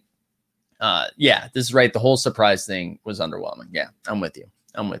 right? Yeah, this is right. The whole surprise thing was underwhelming. Yeah, I'm with you.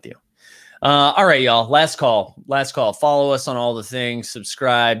 All right, y'all. Last call. Follow us on all the things.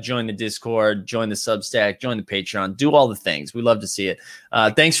 Subscribe, join the Discord, join the Substack, join the Patreon. Do all the things. We love to see it.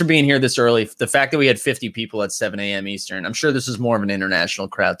 Thanks for being here this early. The fact that we had 50 people at 7 a.m. Eastern, I'm sure this is more of an international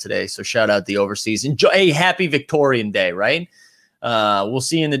crowd today. So shout out the overseas. Hey, happy Victorian Day, right? We'll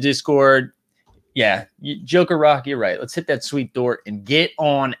see you in the Discord. Yeah, Joker Rock, you're right. Let's hit that sweet door and get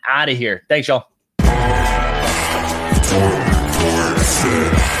on out of here. Thanks, y'all.